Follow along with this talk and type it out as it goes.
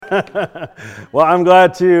Well, I'm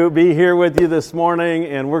glad to be here with you this morning,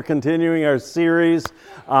 and we're continuing our series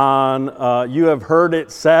on You Have Heard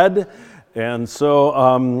It Said. And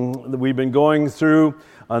so we've been going through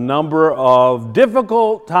a number of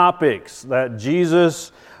difficult topics that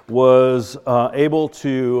Jesus was able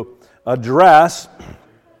to address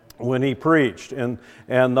when he preached. And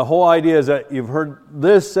the whole idea is that you've heard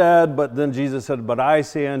this said, but then Jesus said, but I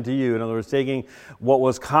say unto you. In other words, taking what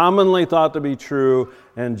was commonly thought to be true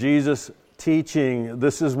and Jesus teaching,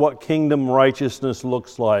 this is what kingdom righteousness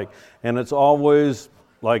looks like. And it's always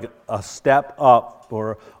like a step up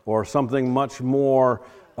or something much more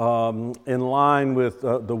in line with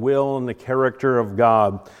the will and the character of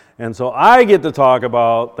God. And so I get to talk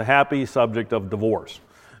about the happy subject of divorce.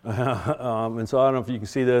 And so I don't know if you can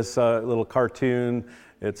see this little cartoon.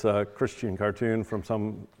 It's a Christian cartoon from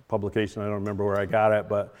some publication. I don't remember where I got it,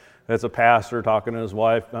 but it's a pastor talking to his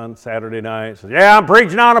wife on Saturday night. Says, "Yeah, I'm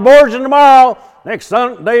preaching on abortion tomorrow. Next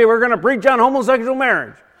Sunday we're going to preach on homosexual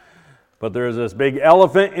marriage." But there's this big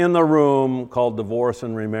elephant in the room called divorce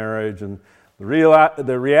and remarriage. And the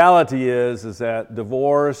reality is that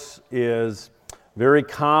divorce is very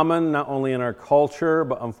common, not only in our culture,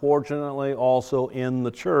 but unfortunately also in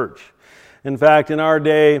the church. In fact, in our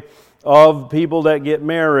day, of people that get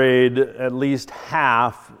married, at least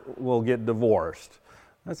half will get divorced.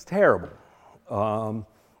 That's terrible.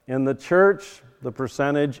 In the church, the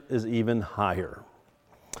percentage is even higher.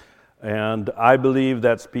 And I believe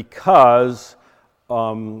that's because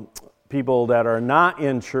people that are not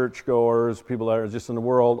in churchgoers, people that are just in the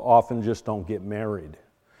world, often just don't get married.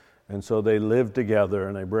 And so they live together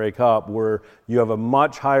and they break up, where you have a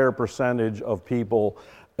much higher percentage of people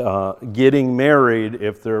getting married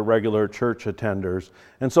if they're regular church attenders.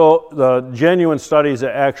 And so the genuine studies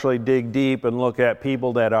that actually dig deep and look at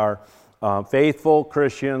people that are faithful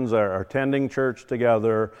Christians, are attending church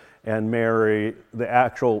together and marry, the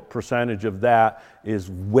actual percentage of that is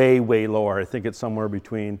way, way lower. I think it's somewhere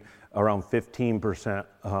between around 15%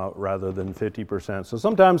 rather than 50%. So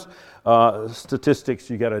sometimes statistics,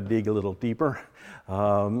 you got to dig a little deeper.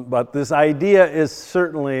 But this idea is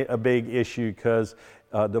certainly a big issue because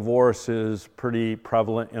divorce is pretty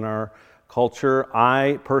prevalent in our culture.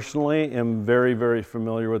 I personally am very, very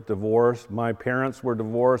familiar with divorce. My parents were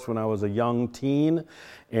divorced when I was a young teen,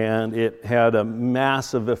 and it had a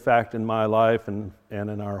massive effect in my life and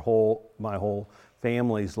in my whole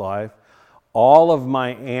family's life. All of my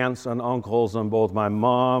aunts and uncles on both my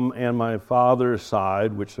mom and my father's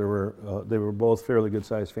side, which they were both fairly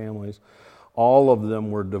good-sized families, all of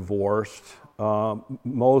them were divorced,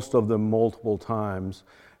 most of them multiple times.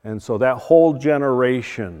 And so that whole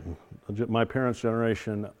generation, my parents'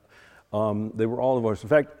 generation, they were all divorced. In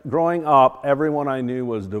fact, growing up, everyone I knew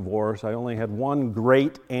was divorced. I only had one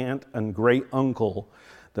great aunt and great uncle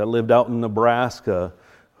that lived out in Nebraska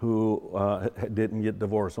who didn't get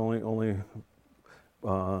divorced. Only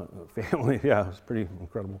family, yeah, it was pretty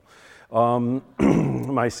incredible.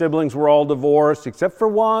 My siblings were all divorced except for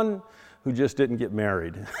one who just didn't get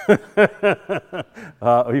married.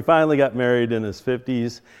 He finally got married in his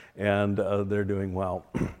 50s, and they're doing well.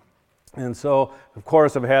 And so, of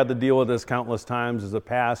course, I've had to deal with this countless times as a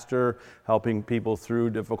pastor, helping people through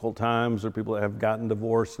difficult times or people that have gotten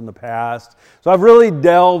divorced in the past. So I've really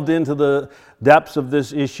delved into the depths of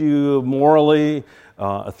this issue morally,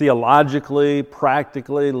 theologically,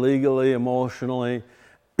 practically, legally, emotionally.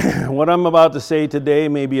 What I'm about to say today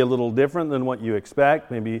may be a little different than what you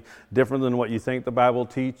expect, maybe different than what you think the Bible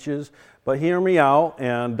teaches, but hear me out,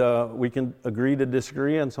 and we can agree to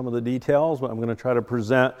disagree on some of the details, but I'm going to try to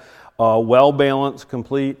present a well-balanced,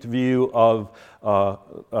 complete view of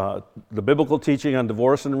the biblical teaching on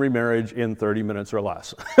divorce and remarriage in 30 minutes or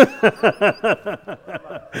less.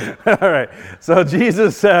 All right, so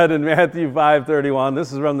Jesus said in Matthew 5:31,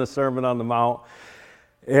 this is from the Sermon on the Mount,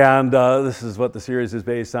 and this is what the series is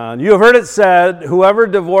based on. "You have heard it said, whoever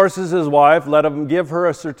divorces his wife, let him give her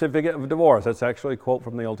a certificate of divorce." That's actually a quote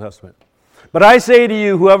from the Old Testament. "But I say to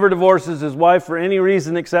you, whoever divorces his wife for any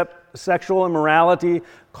reason except sexual immorality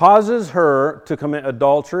causes her to commit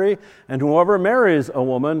adultery, and whoever marries a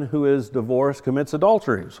woman who is divorced commits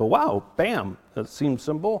adultery." So wow, bam, that seems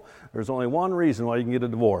simple. There's only one reason why you can get a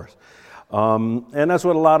divorce. And that's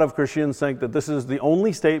what a lot of Christians think, that this is the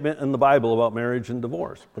only statement in the Bible about marriage and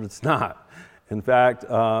divorce, but it's not. In fact,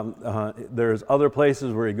 there's other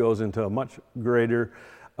places where he goes into a much greater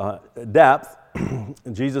depth.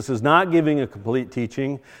 Jesus is not giving a complete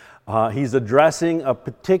teaching. He's addressing a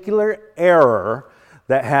particular error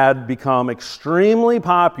that had become extremely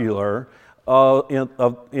popular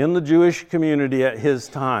in the Jewish community at his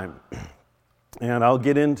time. And I'll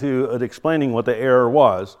get into explaining what the error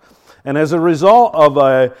was. And as a result of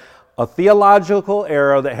a theological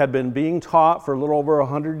error that had been being taught for a little over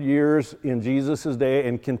 100 years in Jesus' day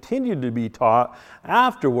and continued to be taught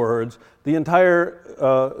afterwards, the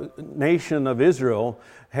entire nation of Israel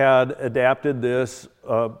had adapted this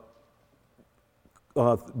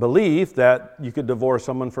belief that you could divorce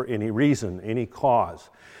someone for any reason, any cause.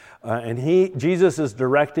 And Jesus is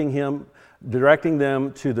directing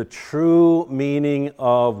them to the true meaning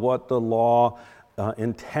of what the law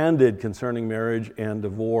intended concerning marriage and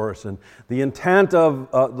divorce. And the intent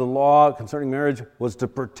of the law concerning marriage was to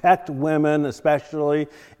protect women, especially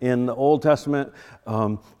in the Old Testament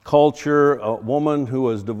culture. A woman who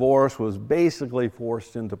was divorced was basically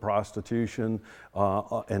forced into prostitution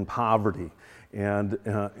and poverty. And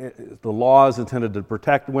the law is intended to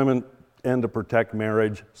protect women and to protect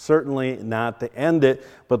marriage, certainly not to end it,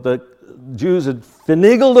 but the Jews had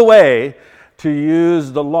finagled away to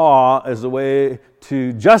use the law as a way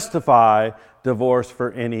to justify divorce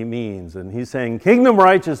for any means. And he's saying kingdom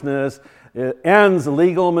righteousness ends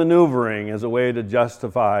legal maneuvering as a way to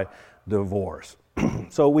justify divorce.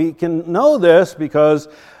 So we can know this because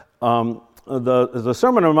the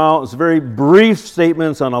Sermon on the Mount is very brief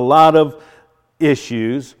statements on a lot of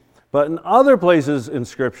issues, but in other places in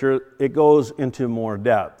Scripture, it goes into more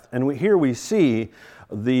depth. And here we see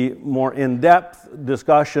the more in-depth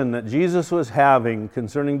discussion that Jesus was having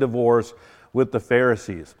concerning divorce with the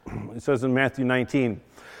Pharisees. It says in Matthew 19,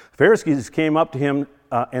 Pharisees came up to him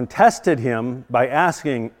and tested him by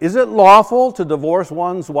asking, "Is it lawful to divorce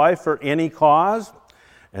one's wife for any cause?"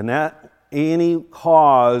 And that "any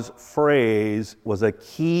cause" phrase was a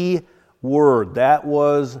key word. That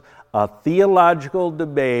was a theological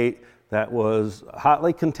debate that was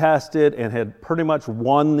hotly contested and had pretty much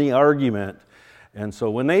won the argument. And so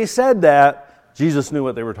when they said that, Jesus knew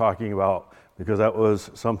what they were talking about, because that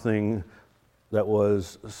was something that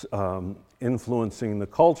was influencing the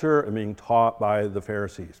culture and being taught by the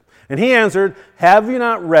Pharisees. And he answered, "Have you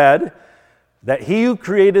not read that he who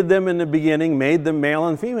created them in the beginning made them male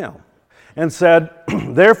and female? And said,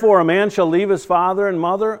 therefore a man shall leave his father and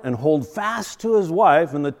mother and hold fast to his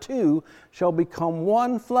wife, and the two shall become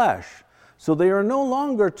one flesh. So they are no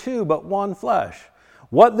longer two, but one flesh.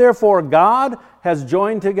 What therefore God has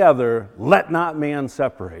joined together, let not man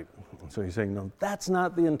separate." So he's saying, no, that's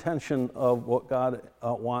not the intention of what God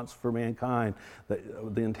wants for mankind.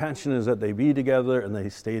 The intention is that they be together and they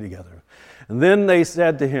stay together. And then they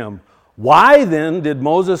said to him, "Why then did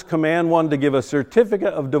Moses command one to give a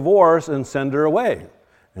certificate of divorce and send her away?"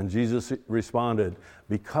 And Jesus responded,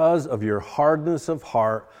 "Because of your hardness of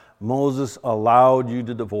heart, Moses allowed you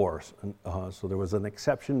to divorce." So there was an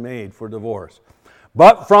exception made for divorce.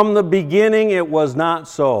 "But from the beginning it was not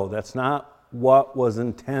so." That's not what was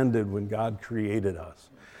intended when God created us.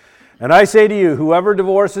 "And I say to you, whoever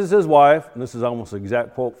divorces his wife," and this is almost an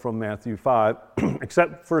exact quote from Matthew 5,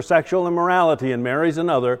 "except for sexual immorality and marries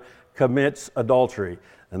another, commits adultery."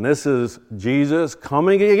 And this is Jesus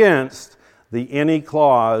coming against the "any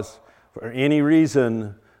clause" for any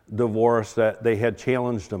reason divorce that they had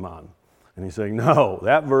challenged him on. And he's saying, no,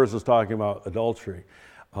 that verse is talking about adultery.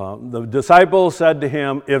 The disciples said to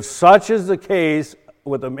him, "If such is the case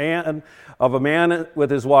with a man with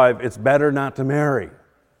his wife, it's better not to marry."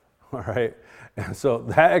 All right? And so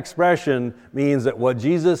that expression means that what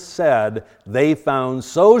Jesus said, they found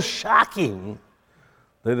so shocking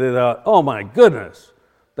that they thought, oh my goodness,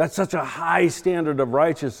 that's such a high standard of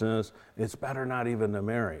righteousness, it's better not even to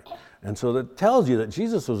marry. And so that tells you that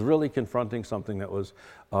Jesus was really confronting something that was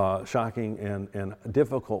shocking and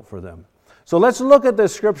difficult for them. So let's look at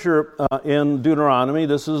this scripture in Deuteronomy.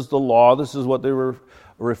 This is the law. This is what they were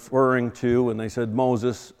referring to when they said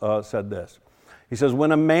Moses said this. He says,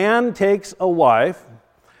 when a man takes a wife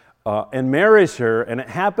and marries her, and it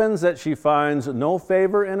happens that she finds no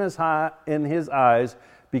favor in his eyes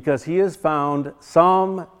because he has found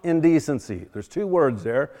some indecency. There's two words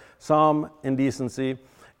there, some indecency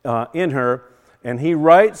in her. And he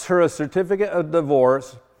writes her a certificate of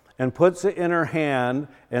divorce and puts it in her hand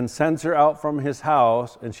and sends her out from his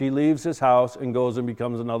house, and she leaves his house and goes and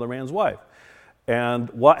becomes another man's wife. And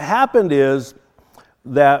what happened is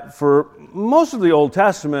that for most of the Old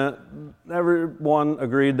Testament, everyone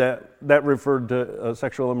agreed that that referred to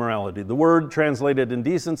sexual immorality. The word translated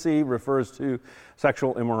indecency refers to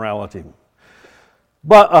sexual immorality.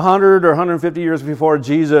 But 100 or 150 years before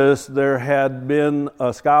Jesus, there had been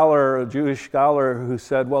a scholar, a Jewish scholar, who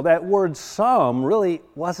said, well, that word some really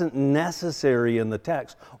wasn't necessary in the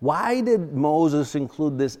text. Why did Moses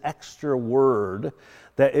include this extra word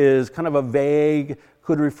that is kind of a vague,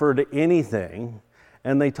 could refer to anything?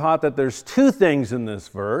 and they taught that there's two things in this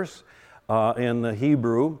verse in the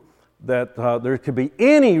Hebrew, that there could be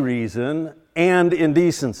any reason and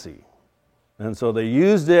indecency. And so they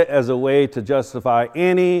used it as a way to justify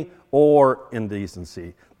any or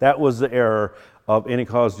indecency. That was the error of any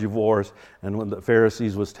cause divorce, and when the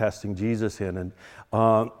Pharisees was testing Jesus in.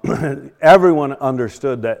 And everyone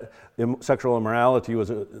understood that sexual immorality was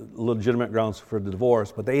a legitimate grounds for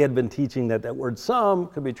divorce, but they had been teaching that word some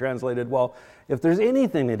could be translated, well, if there's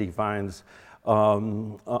anything that he finds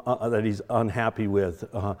that he's unhappy with,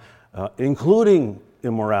 including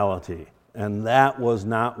immorality. And that was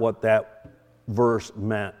not what that verse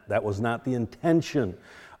meant. That was not the intention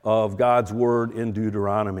of God's word in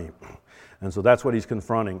Deuteronomy. And so that's what he's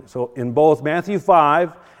confronting. So in both Matthew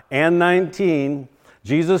 5 and 19,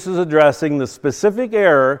 Jesus is addressing the specific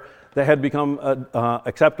error that had become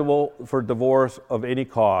acceptable for divorce of any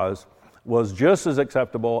cause was just as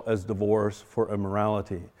acceptable as divorce for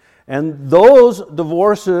immorality. And those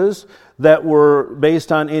divorces that were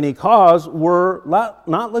based on any cause were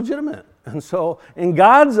not legitimate. And so in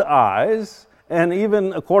God's eyes, and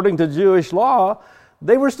even according to Jewish law,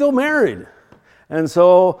 they were still married. And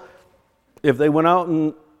so if they went out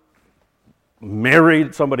and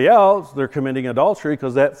married somebody else, they're committing adultery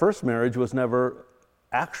because that first marriage was never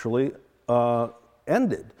actually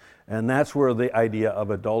ended. And that's where the idea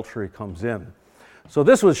of adultery comes in. So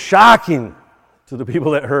this was shocking to the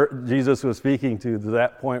people that heard Jesus was speaking to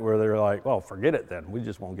that point where they were like, well, forget it then. We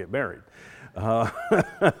just won't get married.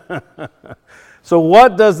 So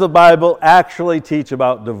what does the Bible actually teach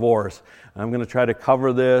about divorce? I'm going to try to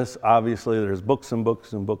cover this. Obviously, there's books and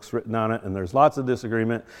books and books written on it, and there's lots of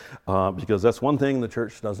disagreement because that's one thing the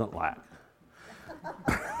church doesn't lack.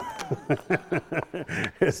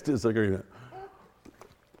 It's disagreement.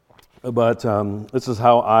 But this is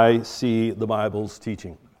how I see the Bible's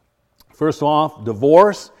teaching. First off,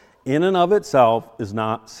 divorce in and of itself is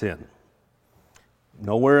not sin.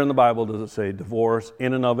 Nowhere in the Bible does it say divorce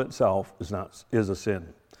in and of itself is a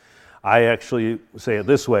sin. I actually say it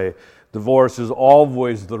this way: divorce is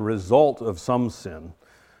always the result of some sin,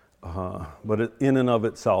 but in and of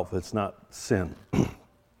itself, it's not sin.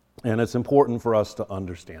 And it's important for us to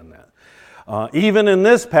understand that. Even in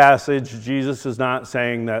this passage, Jesus is not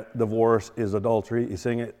saying that divorce is adultery. He's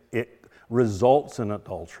saying it results in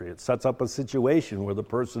adultery. It sets up a situation where the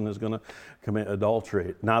person is going to commit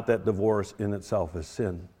adultery, not that divorce in itself is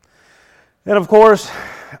sin. And of course,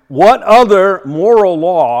 what other moral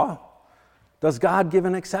law does God give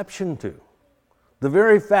an exception to? The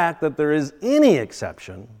very fact that there is any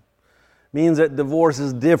exception means that divorce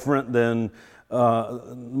is different than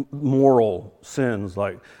moral sins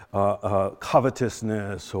like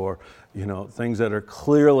covetousness or things that are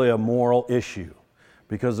clearly a moral issue,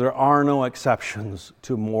 because there are no exceptions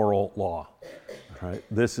to moral law. Right?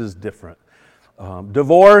 This is different.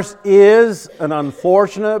 Divorce is an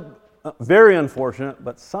unfortunate, very unfortunate,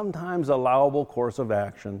 but sometimes allowable course of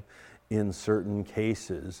action in certain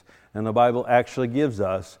cases. And the Bible actually gives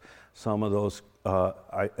us some of those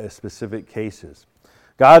specific cases.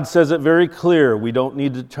 God says it very clear. We don't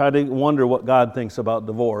need to try to wonder what God thinks about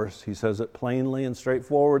divorce. He says it plainly and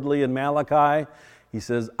straightforwardly in Malachi. He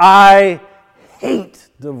says, I hate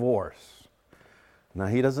divorce. Now,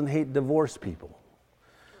 he doesn't hate divorced people.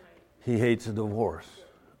 He hates a divorce.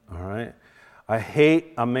 All right? I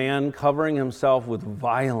hate a man covering himself with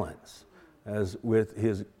violence as with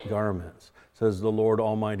his garments, says the Lord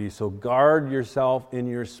Almighty. So guard yourself in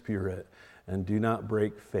your spirit and do not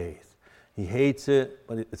break faith. He hates it,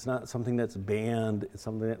 but it's not something that's banned. It's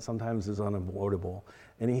something that sometimes is unavoidable.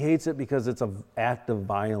 And he hates it because it's an act of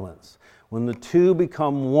violence. When the two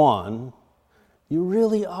become one, you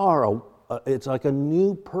really are it's like a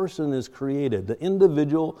new person is created. The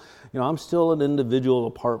individual, I'm still an individual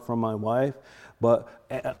apart from my wife, but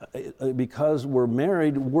because we're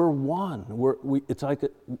married, we're one. It's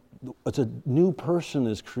a new person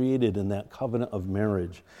is created in that covenant of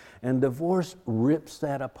marriage. And divorce rips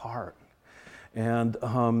that apart. And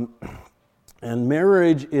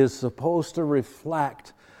marriage is supposed to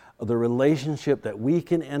reflect the relationship that we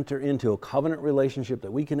can enter into, a covenant relationship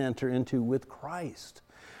that we can enter into with Christ.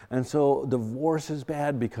 And so divorce is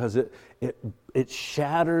bad because it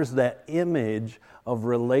shatters that image of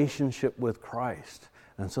relationship with Christ.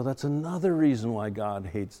 And so that's another reason why God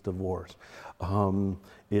hates divorce.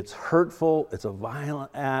 It's hurtful, it's a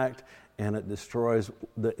violent act, and it destroys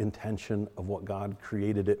the intention of what God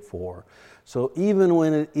created it for. So even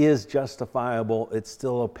when it is justifiable, it's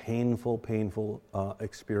still a painful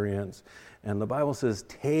experience. And the Bible says,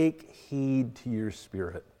 take heed to your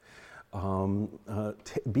spirit.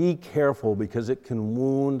 Be careful, because it can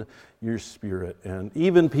wound your spirit. And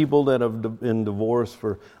even people that have been divorced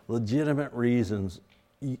for legitimate reasons,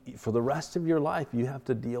 for the rest of your life, you have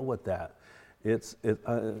to deal with that.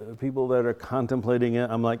 People that are contemplating it,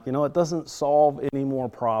 I'm like, it doesn't solve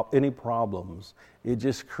any problems. It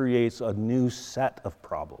just creates a new set of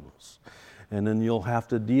problems. And then you'll have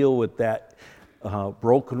to deal with that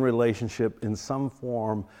broken relationship in some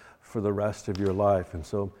form for the rest of your life. And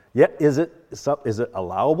so, is it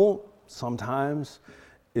allowable? Sometimes.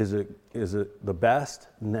 Is it the best?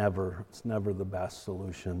 Never. It's never the best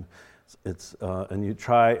solution. And you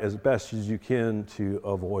try as best as you can to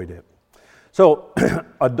avoid it. So,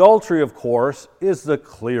 adultery, of course, is the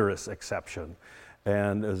clearest exception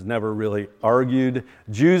and is never really argued.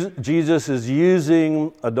 Jesus is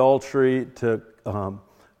using adultery to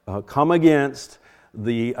come against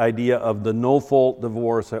the idea of the no-fault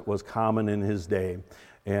divorce that was common in his day.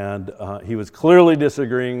 And he was clearly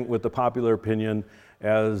disagreeing with the popular opinion,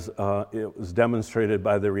 as it was demonstrated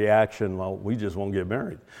by the reaction, well, we just won't get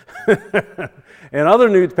married. And other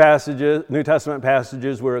New Testament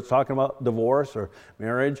passages where it's talking about divorce or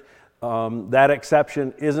marriage, that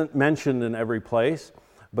exception isn't mentioned in every place,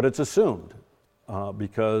 but it's assumed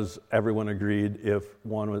because everyone agreed if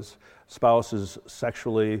one's spouse is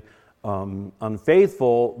sexually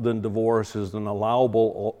unfaithful, then divorce is an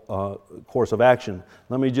allowable course of action.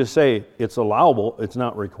 Let me just say, it's allowable, it's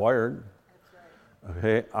not required.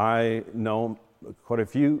 Okay, I know quite a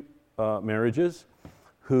few marriages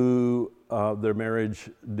who their marriage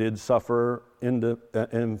did suffer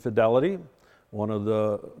infidelity. One of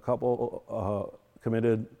the couple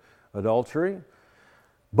committed adultery.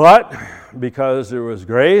 But because there was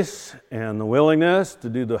grace and the willingness to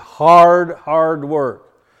do the hard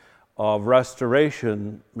work of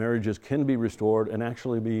restoration, marriages can be restored and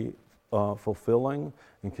actually be fulfilling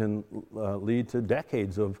and can lead to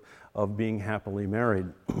decades of being happily married.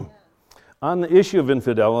 On the issue of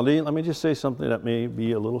infidelity, let me just say something that may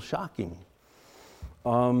be a little shocking.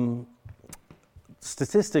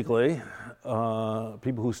 Statistically,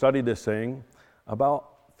 people who study this thing,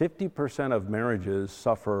 about 50% of marriages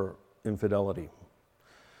suffer infidelity,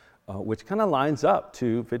 which kind of lines up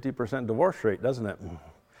to 50% divorce rate, doesn't it?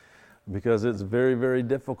 Because it's very, very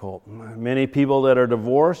difficult. Many people that are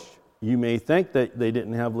divorced, you may think that they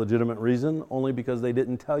didn't have legitimate reason, only because they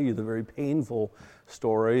didn't tell you the very painful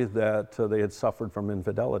story that they had suffered from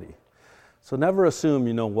infidelity. So never assume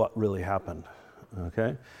you know what really happened,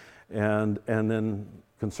 okay? And then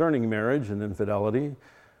concerning marriage and infidelity,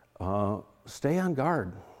 stay on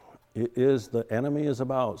guard. The enemy is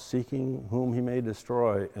about seeking whom he may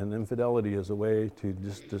destroy, and infidelity is a way to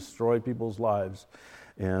just destroy people's lives.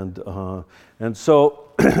 And so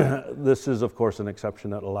this is, of course, an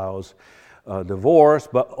exception that allows divorce,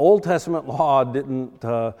 but Old Testament law didn't,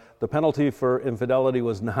 the penalty for infidelity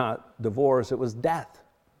was not divorce, it was death.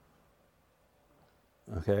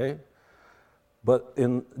 Okay? But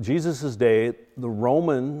in Jesus' day, the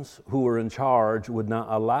Romans who were in charge would not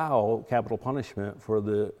allow capital punishment for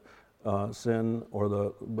the sin or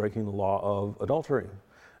the breaking the law of adultery.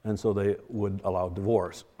 And so they would allow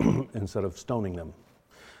divorce instead of stoning them.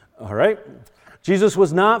 All right? Jesus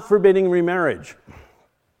was not forbidding remarriage.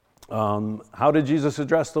 How did Jesus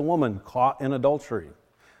address the woman caught in adultery?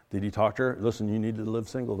 Did he talk to her, listen, you need to live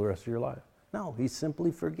single the rest of your life? No, he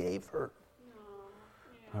simply forgave her.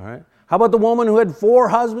 All right? How about the woman who had 4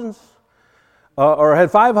 husbands? Or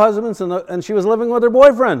had 5 husbands and she was living with her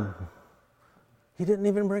boyfriend? He didn't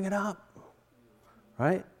even bring it up.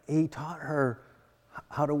 Right? He taught her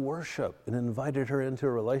how to worship and invited her into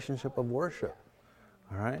a relationship of worship.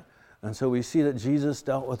 All right? And so we see that Jesus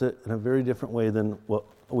dealt with it in a very different way than what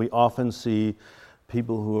we often see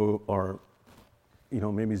people who are,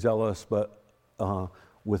 maybe zealous, but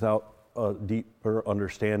without a deeper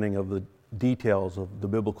understanding of the details of the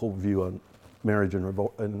biblical view on marriage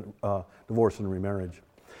and divorce and remarriage.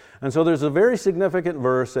 And so there's a very significant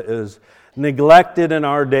verse that is neglected in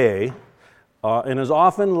our day and is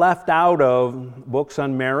often left out of books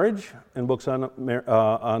on marriage and books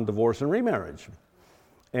on divorce and remarriage.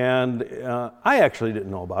 And I actually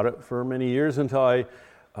didn't know about it for many years until I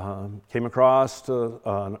came across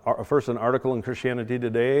first an article in Christianity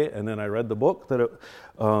Today, and then I read the book that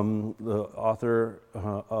the author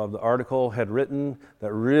of the article had written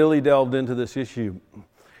that really delved into this issue.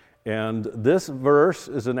 And this verse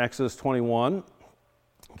is in Exodus 21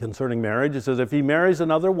 concerning marriage. It says, if he marries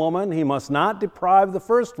another woman, he must not deprive the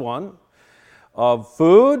first one of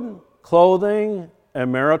food, clothing,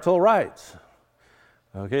 and marital rights.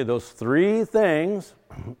 Okay, those 3 things,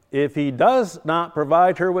 if he does not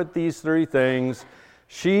provide her with these 3 things,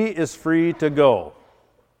 she is free to go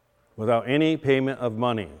without any payment of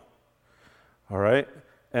money. All right?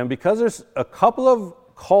 And because there's a couple of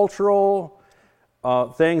cultural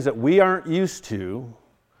things that we aren't used to,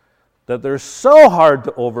 that they're so hard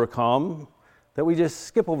to overcome, that we just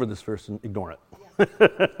skip over this verse and ignore it.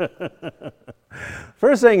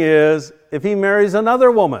 First thing is, if he marries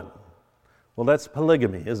another woman, well, that's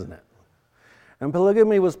polygamy, isn't it? And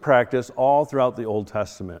polygamy was practiced all throughout the Old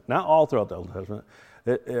Testament. Not all throughout the Old Testament.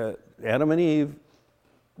 Adam and Eve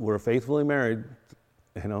were faithfully married,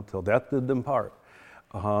 till death did them part.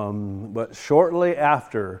 But shortly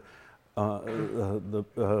after,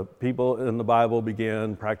 the people in the Bible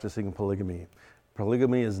began practicing polygamy.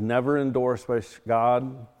 Polygamy is never endorsed by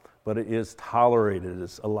God, but it is tolerated,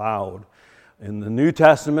 it's allowed. In the New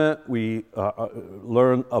Testament, we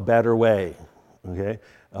learn a better way, okay?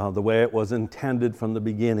 The way it was intended from the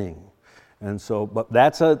beginning. And so, but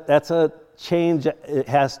that's a change. It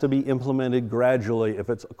has to be implemented gradually if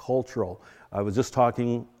it's cultural. I was just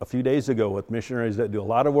talking a few days ago with missionaries that do a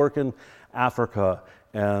lot of work in Africa,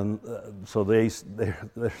 and so they're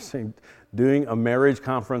saying doing a marriage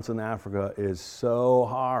conference in Africa is so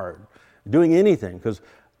hard. Doing anything, because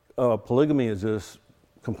polygamy is just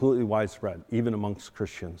completely widespread, even amongst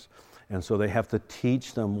Christians. And so they have to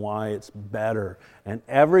teach them why it's better. And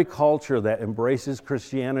every culture that embraces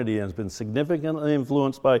Christianity and has been significantly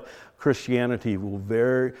influenced by Christianity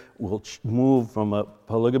will move from a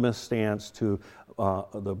polygamous stance to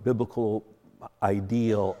the biblical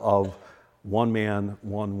ideal of one man,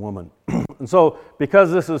 one woman. And so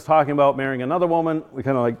because this is talking about marrying another woman, we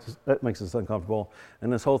kind of that makes us uncomfortable.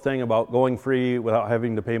 And this whole thing about going free without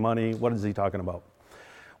having to pay money, what is he talking about?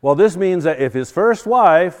 Well, this means that if his first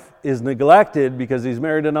wife is neglected because he's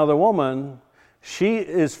married another woman, she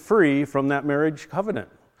is free from that marriage covenant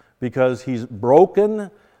because he's broken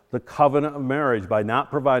the covenant of marriage by not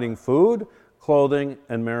providing food, clothing,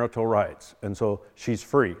 and marital rights. And so she's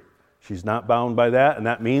free. She's not bound by that, and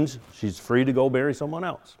that means she's free to go marry someone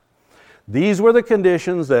else. These were the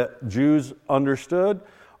conditions that Jews understood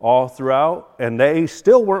all throughout, and they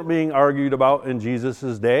still weren't being argued about in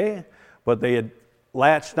Jesus' day, but they had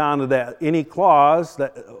latched onto that any clause,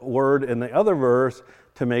 that word in the other verse,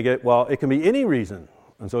 to make it, well, it can be any reason.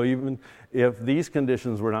 And so even if these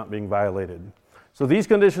conditions were not being violated. So these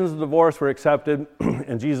conditions of divorce were accepted,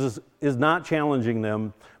 and Jesus is not challenging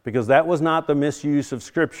them because that was not the misuse of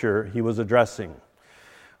Scripture he was addressing.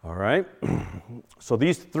 All right? So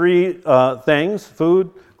these three things,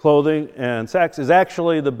 food, clothing, and sex, is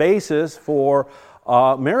actually the basis for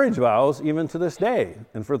marriage vows even to this day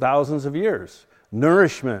and for thousands of years.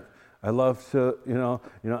 Nourishment. I love to,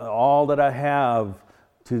 all that I have,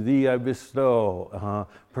 to thee I bestow.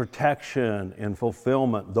 Protection and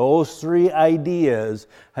fulfillment. Those three ideas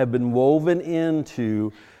have been woven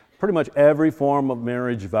into pretty much every form of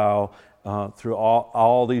marriage vow through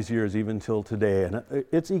all these years, even till today. And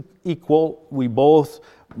it's equal. We both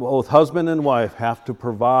husband and wife have to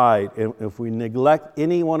provide. And if we neglect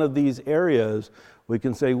any one of these areas, we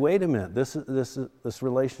can say, wait a minute, this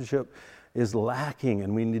relationship is lacking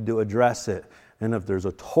and we need to address it. And if there's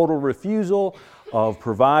a total refusal of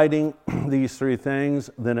providing these three things,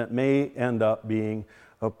 then it may end up being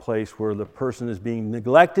a place where the person is being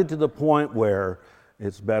neglected to the point where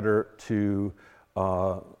it's better to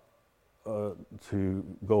go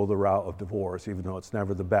the route of divorce, even though it's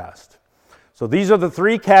never the best. So these are the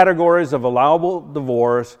three categories of allowable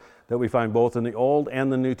divorce that we find both in the Old and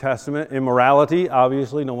the New Testament. Immorality,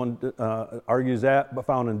 obviously, no one argues that, but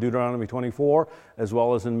found in Deuteronomy 24, as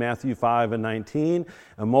well as in Matthew 5 and 19.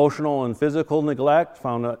 Emotional and physical neglect,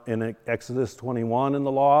 found in Exodus 21 in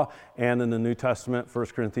the law, and in the New Testament, 1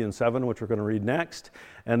 Corinthians 7, which we're going to read next.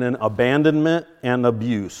 And then abandonment and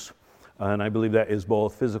abuse. And I believe that is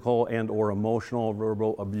both physical and or emotional,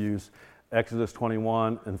 verbal abuse. Exodus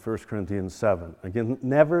 21 and 1 Corinthians 7. Again,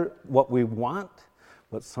 never what we want,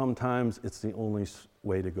 but sometimes it's the only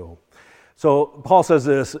way to go. So Paul says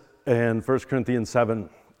this in 1 Corinthians 7,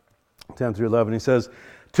 10 through 11. He says,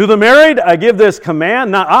 to the married I give this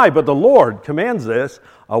command, not I, but the Lord commands this.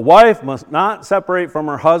 A wife must not separate from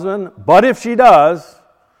her husband, but if she does,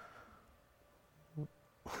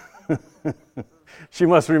 she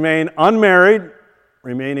must remain unmarried.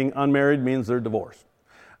 Remaining unmarried means they're divorced.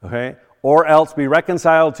 Okay? Or else be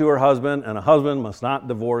reconciled to her husband, and a husband must not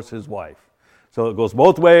divorce his wife. So it goes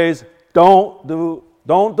both ways. Don't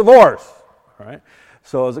divorce. All right?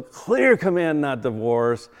 So it's a clear command not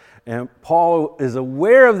divorce. And Paul is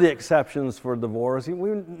aware of the exceptions for divorce.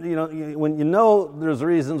 When you know there's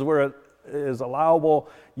reasons where it is allowable,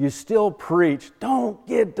 you still preach, don't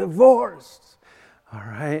get divorced. All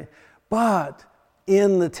right? But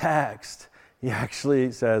in the text, he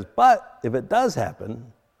actually says, but if it does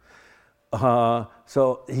happen,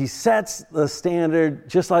 so he sets the standard,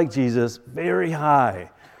 just like Jesus, very high.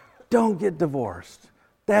 Don't get divorced.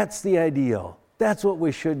 That's the ideal. That's what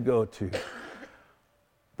we should go to.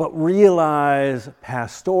 But realize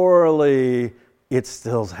pastorally, it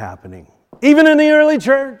still's happening. Even in the early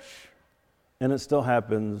church. And it still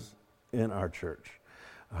happens in our church.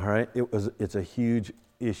 All right? It's a huge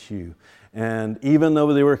issue. And even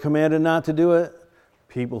though they were commanded not to do it,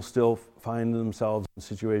 people still find themselves in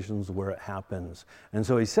situations where it happens. And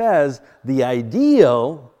so he says, the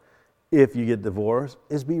ideal, if you get divorced,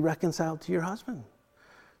 is be reconciled to your husband.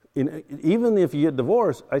 Even if you get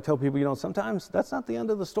divorced, I tell people, sometimes that's not the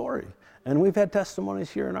end of the story. And we've had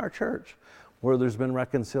testimonies here in our church where there's been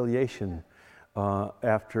reconciliation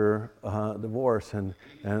after divorce, and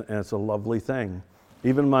it's a lovely thing.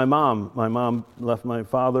 Even my mom left my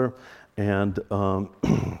father, and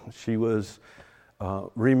she was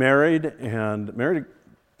remarried and married.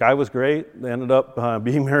 Guy was great. They ended up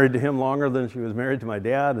being married to him longer than she was married to my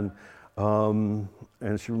dad, and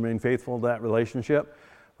she remained faithful to that relationship.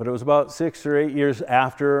 But it was about 6 or 8 years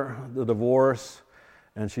after the divorce,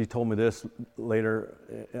 and she told me this later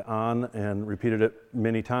on and repeated it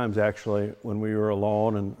many times actually when we were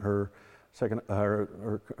alone and her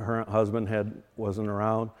current husband wasn't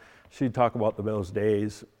around. She'd talk about those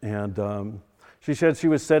days, and she said she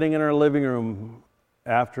was sitting in her living room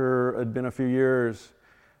after it had been a few years,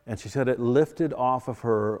 and she said it lifted off of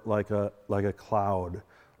her like a cloud,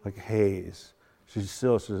 like haze. She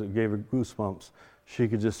gave her goosebumps. She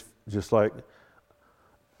could just like,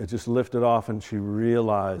 it just lifted off, and she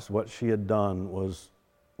realized what she had done was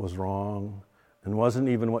wrong and wasn't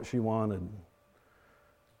even what she wanted.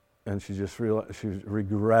 And she just realized, she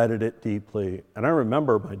regretted it deeply. And I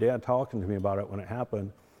remember my dad talking to me about it when it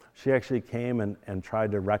happened. She actually came and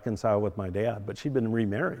tried to reconcile with my dad, but she'd been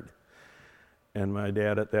remarried. And my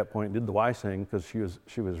dad at that point did the wise thing because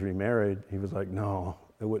she was remarried. He was like, no,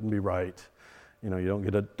 it wouldn't be right. You don't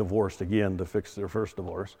get divorced again to fix their first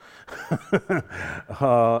divorce.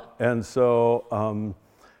 And so,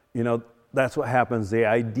 that's what happens. The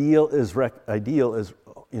ideal is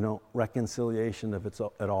reconciliation if it's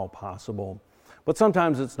at all possible. But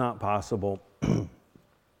sometimes it's not possible.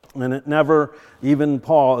 And it never, even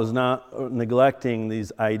Paul is not neglecting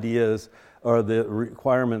these ideas or the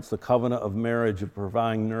requirements, the covenant of marriage of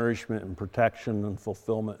providing nourishment and protection and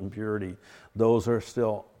fulfillment and purity. Those are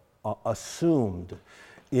still assumed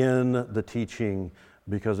in the teaching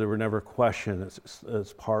because they were never questioned.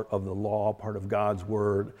 It's part of the law, part of God's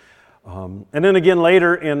word. And then again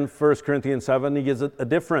later in 1 Corinthians 7, he gives a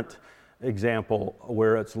different example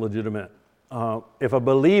where it's legitimate. If a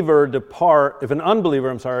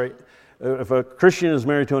Christian is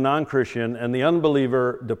married to a non-Christian and the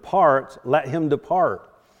unbeliever departs, let him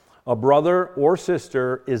depart. A brother or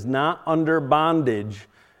sister is not under bondage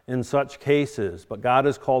in such cases, but God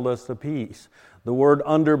has called us to peace. The word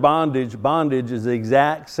under bondage is the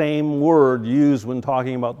exact same word used when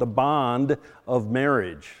talking about the bond of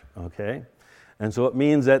marriage, okay? And so it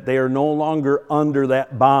means that they are no longer under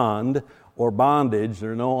that bond or bondage.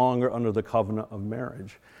 They're no longer under the covenant of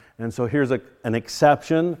marriage. And so here's an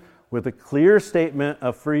exception with a clear statement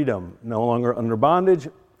of freedom. No longer under bondage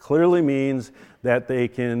clearly means that they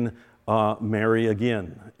can marry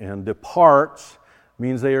again. And depart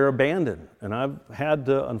means they are abandoned. And I've had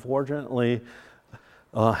to, unfortunately,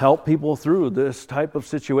 help people through this type of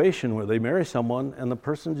situation where they marry someone and the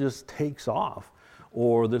person just takes off.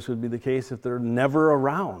 Or this would be the case if they're never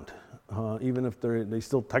around. Even if they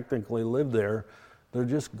still technically live there, they're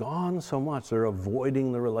just gone so much. They're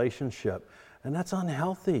avoiding the relationship. And that's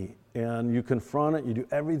unhealthy. And you confront it, you do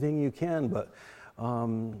everything you can, but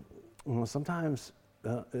sometimes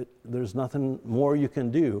there's nothing more you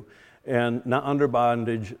can do. And not under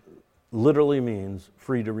bondage literally means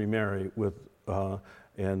free to remarry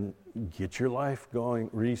and get your life going,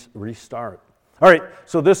 restart. All right,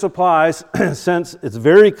 so this applies since it's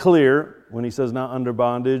very clear when he says not under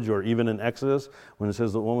bondage, or even in Exodus, when it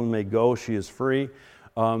says the woman may go, she is free.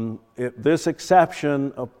 If this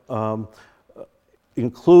exception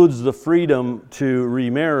includes the freedom to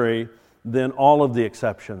remarry, then all of the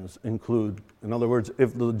exceptions include. In other words,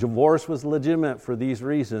 if the divorce was legitimate for these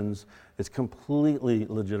reasons, it's completely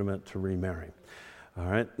legitimate to remarry. All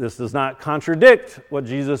right, this does not contradict what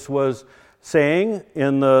Jesus was saying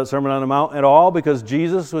in the Sermon on the Mount at all, because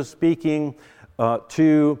Jesus was speaking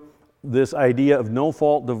to this idea of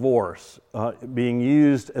no-fault divorce being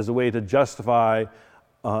used as a way to justify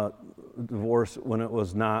divorce when it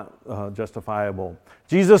was not justifiable.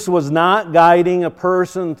 Jesus was not guiding a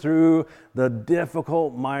person through the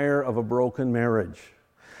difficult mire of a broken marriage.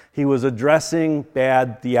 He was addressing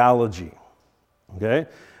bad theology. Okay?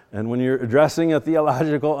 And when you're addressing a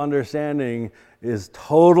theological understanding is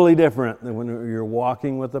totally different than when you're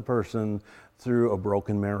walking with a person through a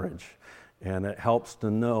broken marriage. And it helps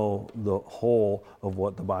to know the whole of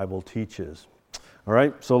what the Bible teaches. All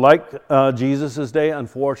right, so like Jesus' day,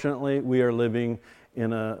 unfortunately, we are living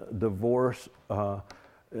in a divorce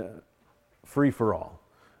free-for-all.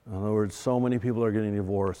 In other words, so many people are getting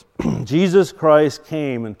divorced. Jesus Christ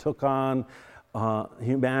came and took on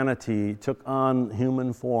humanity, took on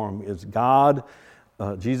human form. Is God.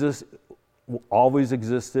 Jesus always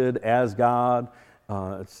existed as God.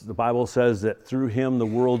 The Bible says that through him the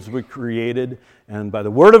worlds were created, and by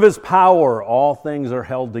the word of his power all things are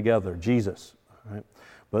held together. Jesus. Right?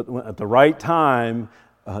 But at the right time,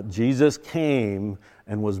 Jesus came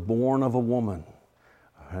and was born of a woman.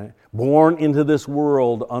 Right? Born into this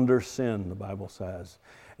world under sin, the Bible says.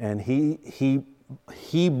 And he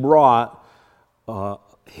brought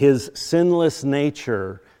his sinless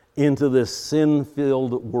nature into this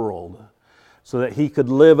sin-filled world so that he could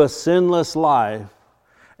live a sinless life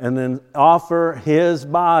and then offer his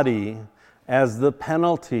body as the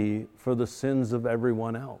penalty for the sins of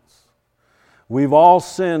everyone else. We've all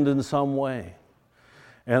sinned in some way,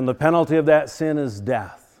 and the penalty of that sin is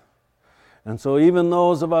death. And so even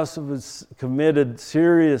those of us who have committed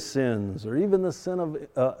serious sins, or even the sin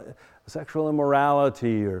of sexual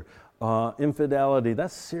immorality or infidelity,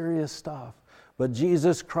 that's serious stuff. But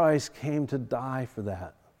Jesus Christ came to die for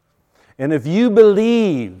that. And if you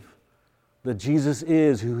believe that Jesus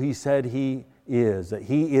is who he said he is, that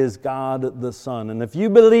he is God the Son, and if you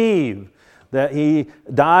believe that he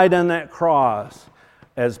died on that cross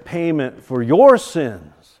as payment for your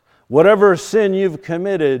sins, whatever sin you've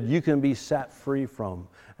committed, you can be set free from.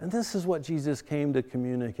 And this is what Jesus came to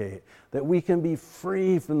communicate, that we can be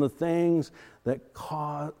free from the things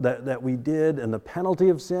that we did and the penalty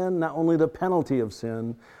of sin, not only the penalty of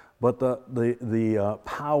sin, but the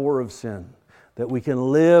power of sin, that we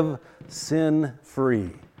can live sin-free,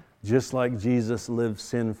 just like Jesus lived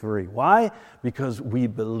sin-free. Why? Because we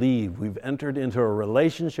believe. We've entered into a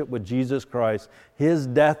relationship with Jesus Christ. His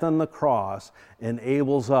death on the cross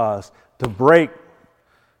enables us to break,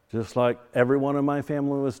 just like everyone in my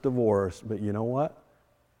family was divorced. But you know what?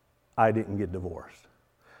 I didn't get divorced.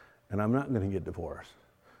 And I'm not going to get divorced.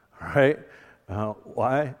 All right?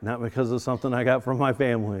 Why? Not because of something I got from my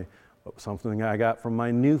family, but something I got from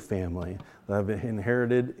my new family that I've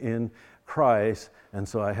inherited in Christ. And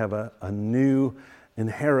so I have a new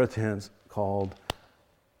inheritance called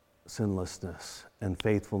sinlessness and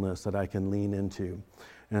faithfulness that I can lean into.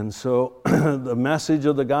 And so the message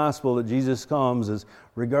of the gospel that Jesus comes is,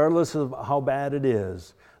 regardless of how bad it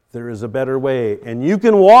is, there is a better way. And you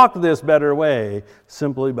can walk this better way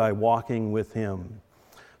simply by walking with him.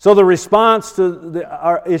 So the response to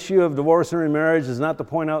our issue of divorce and remarriage is not to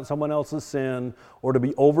point out someone else's sin or to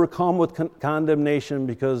be overcome with condemnation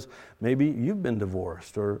because maybe you've been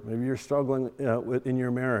divorced or maybe you're struggling in your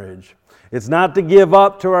marriage. It's not to give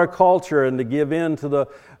up to our culture and to give in to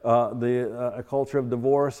the culture of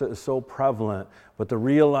divorce that is so prevalent, but to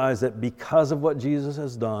realize that because of what Jesus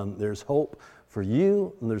has done, there's hope for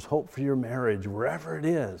you and there's hope for your marriage, wherever it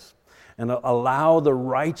is. And allow the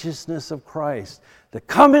righteousness of Christ to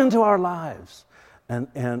come into our lives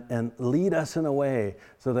and lead us in a way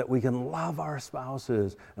so that we can love our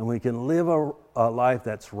spouses and we can live a life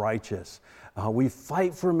that's righteous. We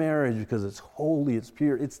fight for marriage because it's holy, it's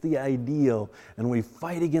pure, it's the ideal, and we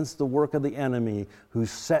fight against the work of the enemy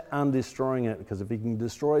who's set on destroying it, because if he can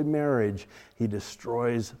destroy marriage, he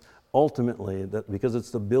destroys ultimately, that because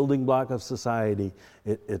it's the building block of society,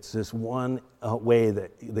 it's this one way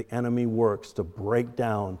that the enemy works to break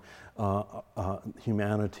down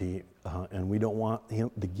humanity, and we don't want him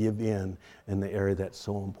to give in the area that's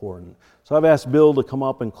so important. So I've asked Bill to come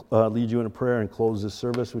up and lead you in a prayer and close this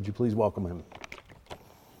service. Would you please welcome him?